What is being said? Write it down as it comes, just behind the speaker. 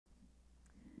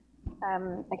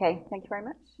Okay, thank you very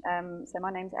much. So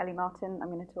my name's Ellie Martin. I'm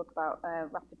going to talk about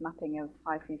rapid mapping of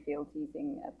HIFU fields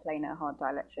using a planar hard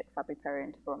dielectric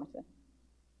Fabry-Perot interferometer.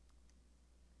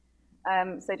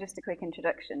 So just a quick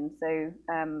introduction. So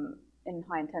in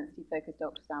high intensity focused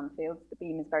ultrasound fields, the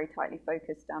beam is very tightly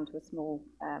focused down to a small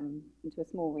into a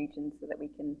small region so that we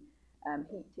can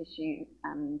heat tissue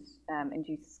and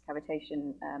induce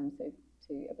cavitation, so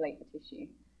to ablate the tissue.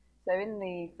 So in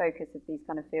the focus of these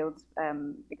kind of fields,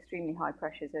 extremely high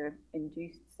pressures are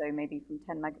induced, so maybe from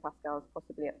 10 megapascals,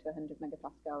 possibly up to 100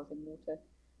 megapascals in water.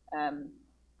 And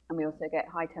we also get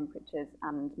high temperatures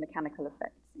and mechanical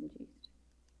effects induced.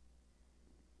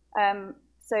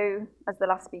 So as the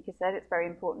last speaker said, it's very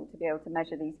important to be able to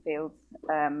measure these fields.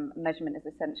 Measurement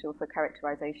is essential for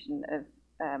characterization of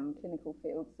clinical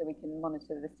fields, so we can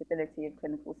monitor the stability of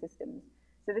clinical systems.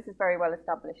 So this is very well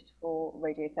established for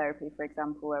radiotherapy, for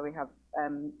example, where we have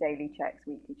daily checks,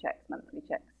 weekly checks, monthly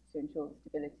checks to ensure the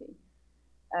stability.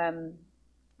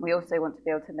 We also want to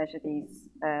be able to measure these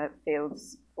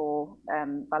fields for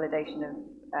validation of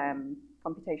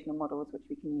computational models, which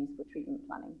we can use for treatment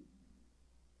planning.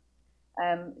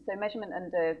 So measurement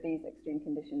under these extreme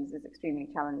conditions is extremely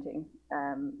challenging.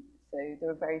 So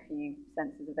there are very few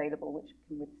sensors available which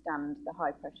can withstand the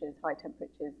high pressures, high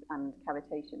temperatures, and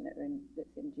cavitation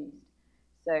that's induced.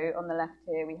 So on the left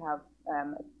here we have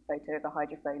a photo of a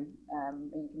hydrophone, and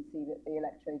you can see that the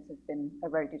electrodes have been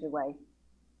eroded away.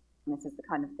 And this is the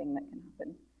kind of thing that can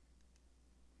happen.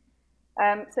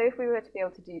 So if we were to be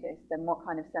able to do this, then what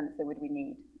kind of sensor would we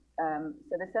need?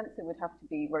 So the sensor would have to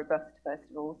be robust, first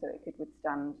of all, so it could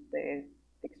withstand the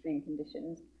extreme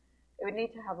conditions. It would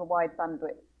need to have a wide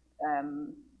bandwidth,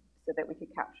 so that we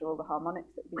could capture all the harmonics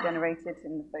that would be generated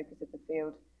in the focus of the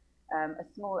field. A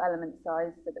small element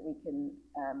size so that we can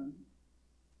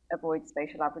avoid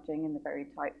spatial averaging in the very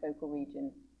tight focal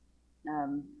region. A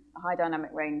high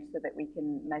dynamic range so that we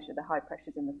can measure the high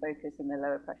pressures in the focus and the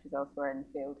lower pressures elsewhere in the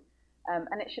field.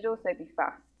 And it should also be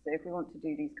fast. So if we want to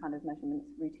do these kind of measurements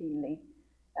routinely,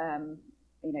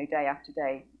 day after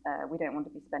day, we don't want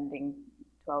to be spending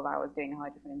 12 hours doing a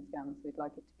hydrophone scan, so we'd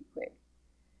like it to be quick.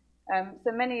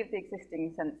 So many of the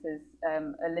existing sensors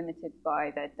are limited by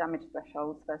their damage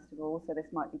thresholds, first of all, so this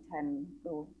might be 10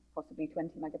 or possibly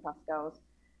 20 megapascals,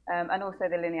 and also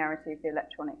the linearity of the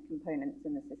electronic components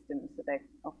in the system, so they're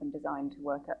often designed to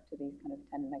work up to these kind of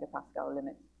 10 megapascal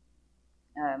limits.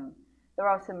 There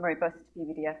are some robust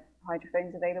PVDF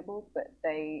hydrophones available, but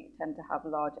they tend to have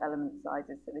large element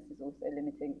sizes, so this is also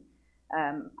limiting.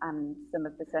 And some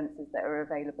of the sensors that are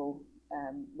available,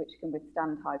 which can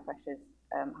withstand high pressures,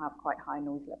 have quite high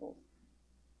noise levels.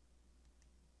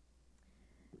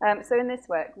 So in this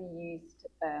work, we used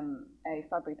a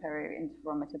Fabry-Perot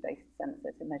interferometer-based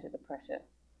sensor to measure the pressure.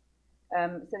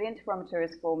 So the interferometer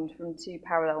is formed from two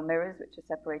parallel mirrors, which are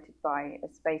separated by a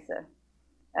spacer.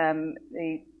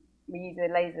 We use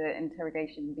a laser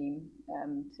interrogation beam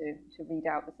to read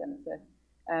out the sensor.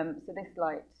 So this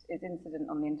light is incident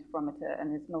on the interferometer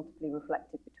and is multiply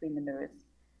reflected between the mirrors.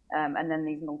 And then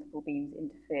these multiple beams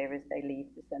interfere as they leave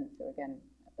the sensor again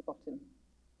at the bottom.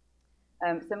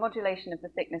 So modulation of the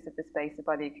thickness of the spacer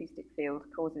by the acoustic field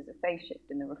causes a phase shift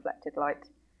in the reflected light.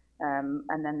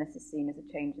 And then this is seen as a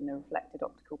change in the reflected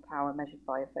optical power measured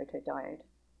by a photodiode.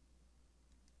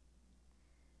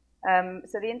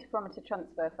 So the interferometer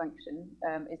transfer function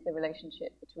is the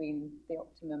relationship between the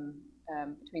optimum,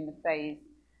 between the phase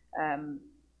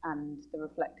and the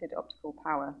reflected optical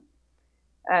power.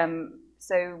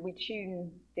 So we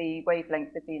tune the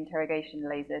wavelength of the interrogation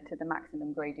laser to the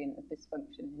maximum gradient of this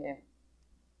function here,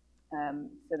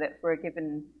 so that for a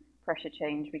given pressure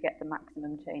change, we get the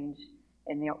maximum change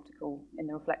in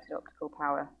the reflected optical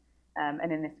power.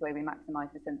 And in this way, we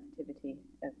maximize the sensitivity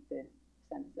of the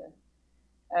sensor.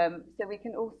 So we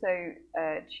can also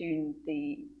tune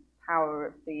the power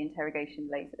of the interrogation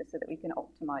laser so that we can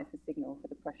optimize the signal for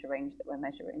the pressure range that we're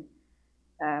measuring.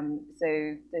 So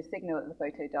the signal at the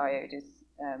photodiode is,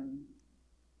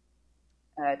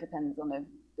 depends on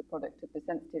the product of the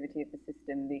sensitivity of the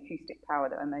system, the acoustic power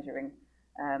that we're measuring,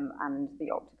 and the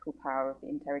optical power of the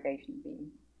interrogation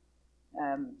beam.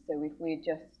 So if we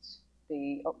adjust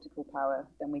the optical power,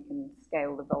 then we can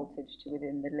scale the voltage to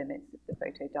within the limits of the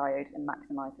photodiode and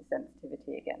maximize the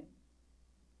sensitivity again.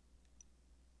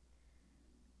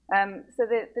 So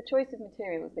the choice of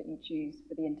materials that you choose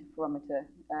for the interferometer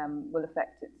will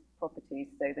affect its properties,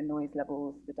 so the noise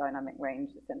levels, the dynamic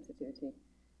range, the sensitivity.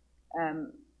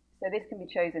 So this can be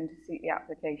chosen to suit the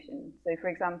application. So for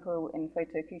example, in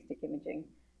photoacoustic imaging,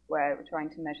 where we're trying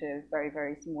to measure very,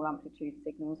 very small amplitude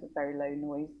signals with very low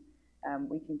noise,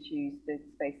 we can choose the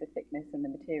spacer thickness and the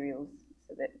materials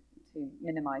so that to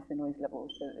minimize minimise the noise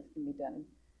levels so that this can be done.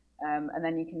 And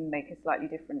then you can make a slightly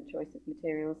different choice of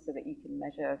materials so that you can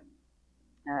measure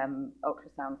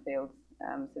ultrasound fields.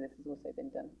 So this has also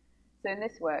been done. So in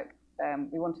this work,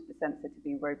 we wanted the sensor to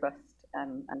be robust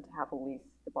and to have the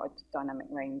wide dynamic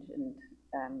range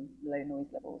and low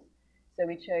noise levels. So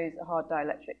we chose a hard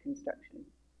dielectric construction.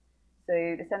 So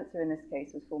the sensor in this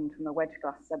case was formed from a wedge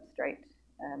glass substrate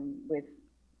with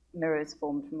mirrors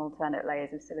formed from alternate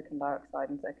layers of silicon dioxide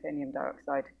and zirconium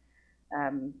dioxide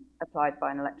applied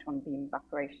by an electron beam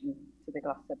evaporation to the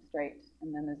glass substrate.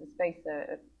 And then there's a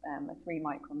spacer, a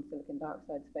 3-micron silicon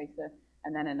dioxide spacer,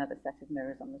 and then another set of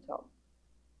mirrors on the top.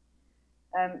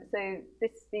 So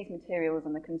these materials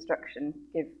and the construction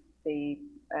give the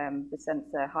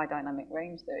sensor high dynamic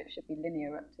range, so it should be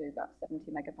linear up to about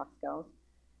 70 megapascals.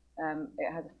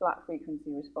 It has a flat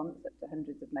frequency response up to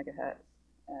hundreds of megahertz,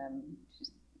 which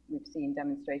we've seen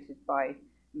demonstrated by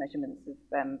measurements of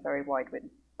very wide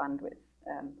bandwidth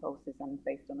pulses and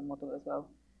based on a model as well.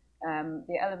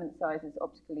 The element size is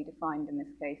optically defined in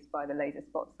this case by the laser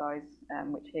spot size,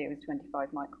 which here is 25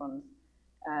 microns.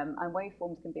 And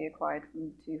waveforms can be acquired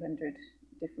from 200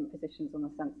 different positions on the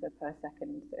sensor per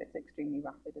second, so it's extremely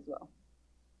rapid as well.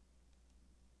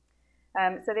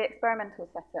 So the experimental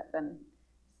setup then.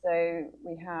 So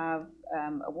we have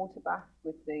a water bath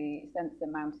with the sensor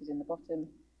mounted in the bottom.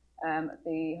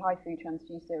 The HIFU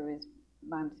transducer is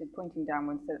mounted pointing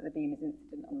downwards so that the beam is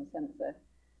incident on the sensor.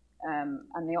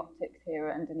 And the optics here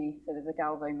are underneath, so there's a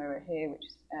galvo mirror here which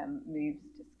moves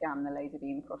to scan the laser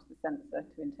beam across the sensor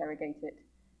to interrogate it.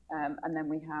 And then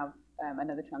we have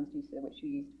another transducer which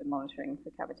we used for monitoring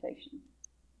for cavitation.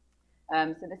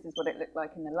 So this is what it looked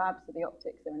like in the lab. So the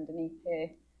optics are underneath here,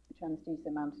 the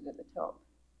transducer mounted at the top,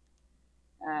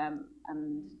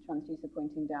 and transducer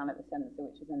pointing down at the sensor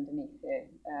which is underneath here.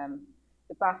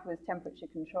 The bath was temperature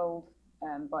controlled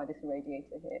by this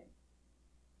radiator here.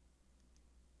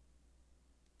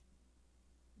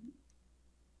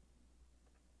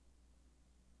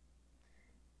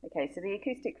 Okay, so the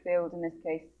acoustic field in this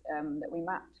case that we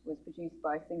mapped was produced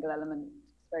by a single element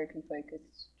spherically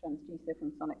focused transducer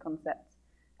from Sonic Concepts,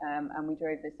 and we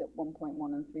drove this at 1.1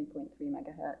 and 3.3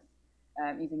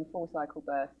 megahertz using a 4-cycle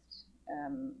burst,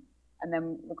 and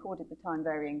then recorded the time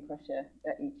varying pressure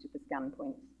at each of the scan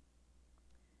points.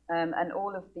 And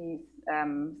all of these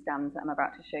scans that I'm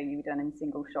about to show you were done in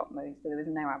single shot mode, so there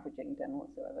was no averaging done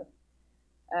whatsoever.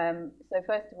 So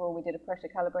first of all, we did a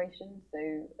pressure calibration. So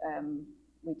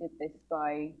we did this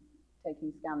by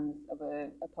taking scans of a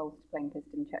pulsed plain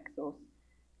piston check source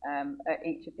at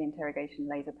each of the interrogation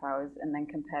laser powers, and then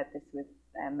compared this with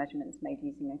measurements made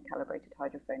using a calibrated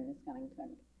hydrophone in the scanning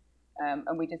tank.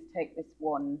 And we just take this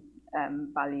one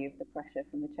value of the pressure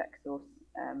from the check source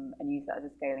and use that as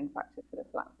a scaling factor for the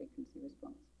flat frequency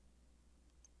response.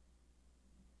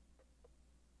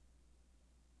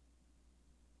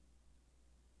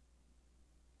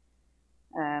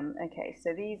 Okay,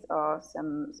 so these are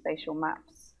some spatial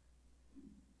maps.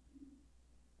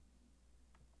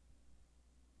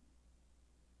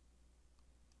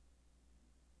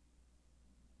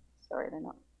 Sorry, they're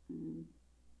not.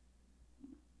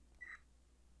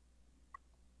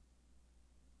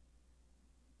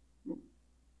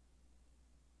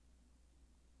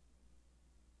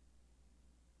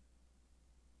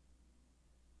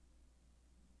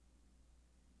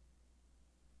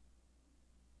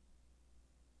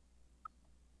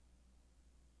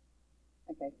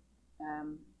 Okay,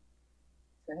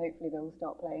 so hopefully they will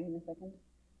start playing in a second.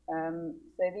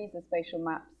 So these are spatial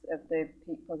maps of the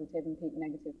peak positive and peak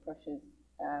negative pressures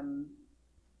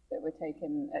that were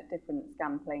taken at different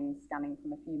scan planes, scanning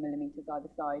from a few millimeters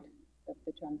either side of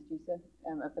the transducer,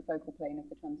 of the focal plane of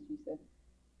the transducer.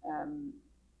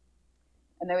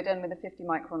 And they were done with a 50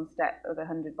 micron step of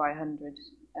 100 by 100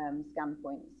 scan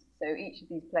points. So each of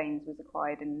these planes was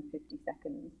acquired in 50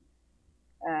 seconds.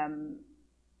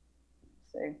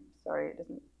 So, sorry,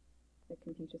 the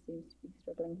computer seems to be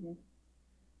struggling here.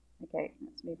 Okay,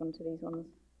 let's move on to these ones.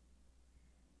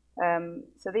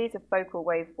 So these are focal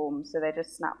waveforms, so they're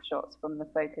just snapshots from the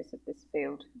focus of this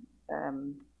field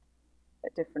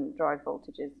at different drive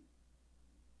voltages.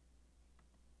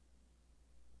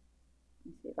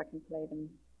 Let's see if I can play them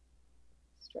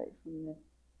straight from the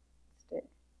stick.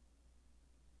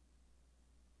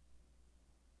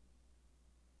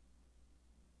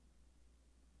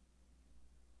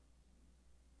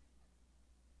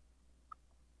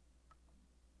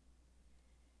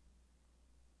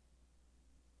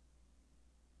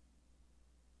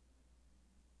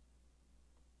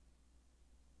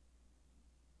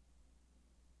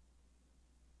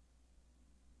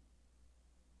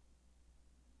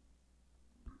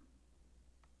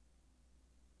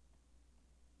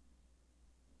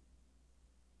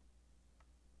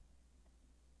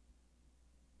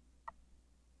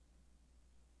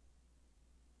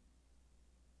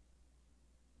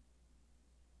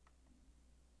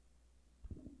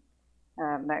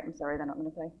 No, I'm sorry, they're not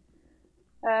going to play.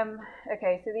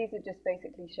 Okay, so these are just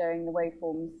basically showing the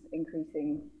waveforms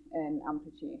increasing in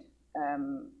amplitude.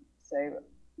 So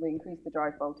we increase the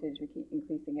drive voltage, we keep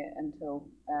increasing it until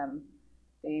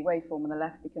the waveform on the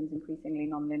left becomes increasingly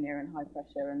nonlinear and high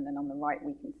pressure, and then on the right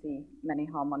we can see many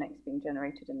harmonics being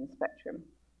generated in the spectrum.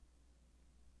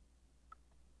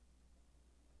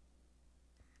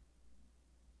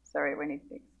 Sorry,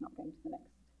 it's not going to the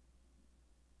next.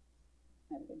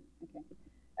 There we go.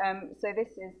 Okay. So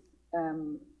this is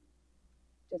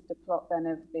just a plot then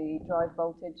of the drive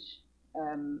voltage.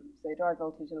 So drive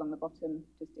voltage along the bottom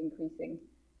just increasing,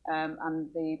 and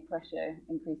the pressure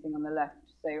increasing on the left.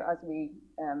 So as we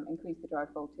increase the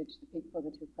drive voltage, the peak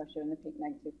positive pressure and the peak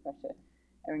negative pressure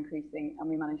are increasing, and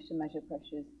we manage to measure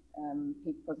pressures,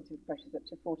 peak positive pressures up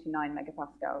to 49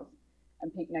 megapascals,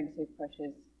 and peak negative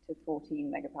pressures to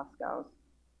 14 megapascals.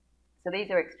 So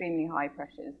these are extremely high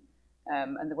pressures,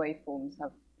 and the waveforms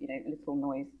have little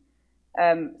noise.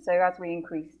 So as we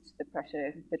increased the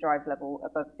pressure, the drive level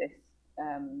above this,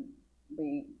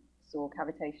 we saw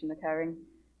cavitation occurring.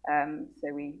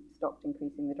 So we stopped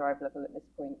increasing the drive level at this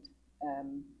point,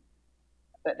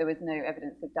 but there was no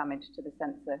evidence of damage to the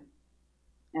sensor,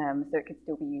 so it could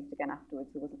still be used again afterwards.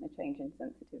 There wasn't a change in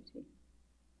sensitivity.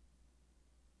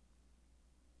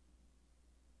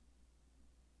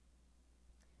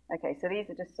 Okay, so these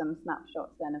are just some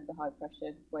snapshots then of the high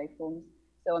pressure waveforms.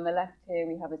 So on the left here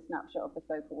we have a snapshot of the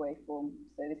focal waveform.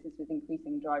 So this is with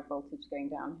increasing drive voltage going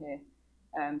down here.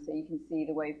 So you can see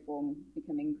the waveform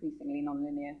becoming increasingly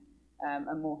nonlinear,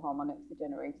 and more harmonics are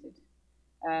generated.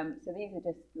 So these are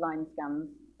just line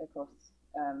scans across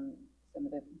some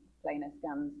of the planar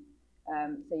scans.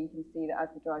 So you can see that as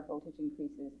the drive voltage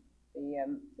increases,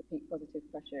 the peak positive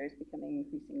pressure is becoming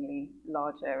increasingly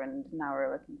larger and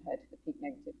narrower compared to the peak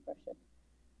negative pressure.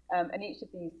 And each of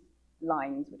these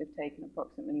lines would have taken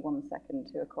approximately 1 second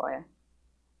to acquire.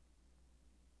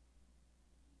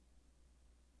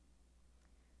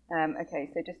 Okay,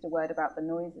 so just a word about the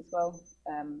noise as well.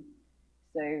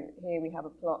 So here we have a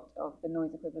plot of the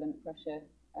noise equivalent pressure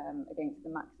against the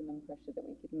maximum pressure that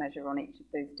we could measure on each of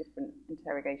those different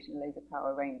interrogation laser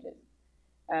power ranges.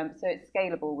 So it's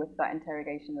scalable with that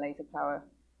interrogation laser power.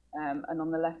 And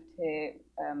on the left here,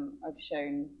 I've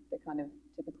shown the kind of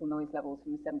typical noise levels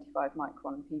from a 75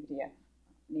 micron PVDF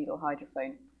needle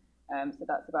hydrophone. So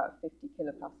that's about 50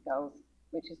 kilopascals,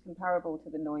 which is comparable to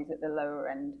the noise at the lower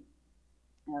end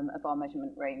of our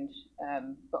measurement range.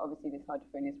 But obviously this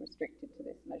hydrophone is restricted to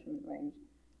this measurement range.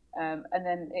 And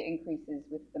then it increases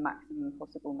with the maximum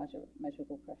possible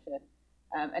measurable pressure.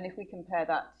 And if we compare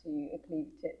that to a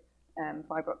cleaved tip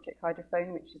fibre optic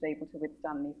hydrophone, which is able to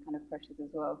withstand these kind of pressures as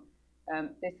well,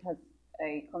 this has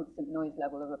a constant noise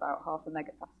level of about 0.5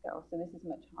 megapascal. So this is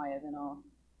much higher than our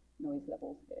noise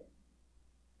levels here.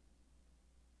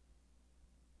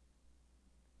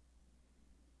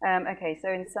 Okay,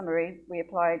 so in summary, we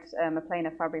applied a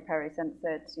planar Fabry-Perot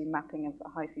sensor to mapping of a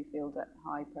HIFU field at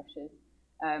high pressures.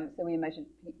 So we measured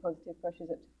peak positive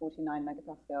pressures up to 49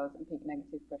 megapascals and peak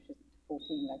negative pressures up to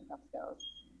 14 megapascals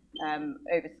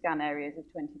over scan areas of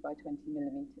 20 by 20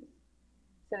 millimeters.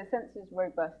 So the sensor is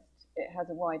robust. It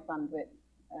has a wide bandwidth,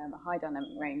 a high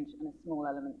dynamic range, and a small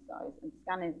element size. And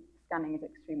scanning is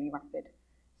extremely rapid.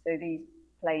 So these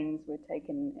planes were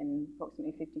taken in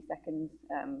approximately 50 seconds.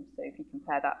 So if you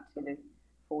compare that to the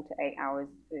 4 to 8 hours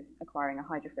with acquiring a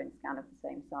hydrophone scan of the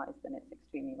same size, then it's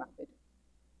extremely rapid.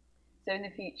 So in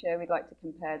the future, we'd like to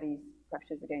compare these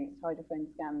pressures against hydrophone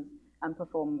scans and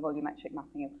perform volumetric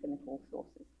mapping of clinical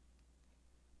sources.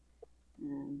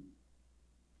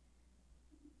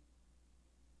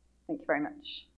 Thank you very much.